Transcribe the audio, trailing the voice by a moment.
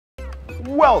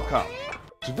Welcome!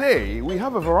 Today we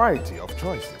have a variety of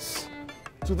choices.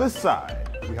 To this side,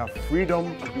 we have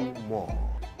freedom to do more.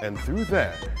 And through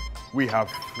there, we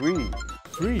have free.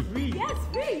 Free? Yes,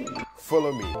 free!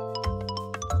 Follow me.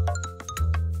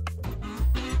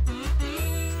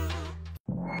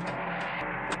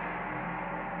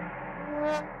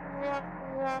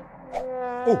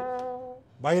 Oh,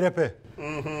 buy repair.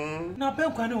 Na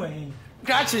pen kwani we.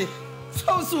 Gachi,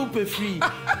 so super free.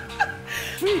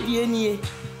 Free DNA.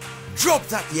 Drop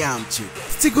that yam chip.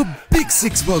 Tigo Big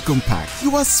 6 welcome pack.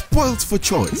 You are spoilt for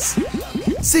choice.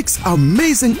 6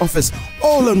 amazing offers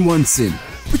all on one SIM,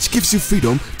 which gives you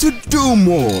freedom to do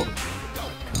more.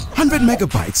 100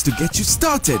 megabytes to get you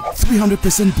started.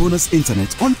 300% bonus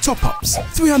internet on top-ups.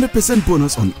 300%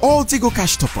 bonus on all Tigo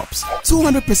Cash top-ups.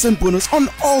 200% bonus on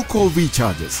all call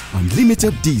recharges.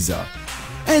 Unlimited diesel.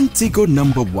 And Tigo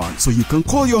 #1, so you can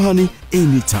call your honey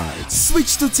anytime.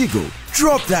 Switch to Tigo.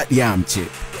 Drop that yam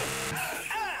chip.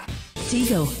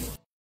 Tigo.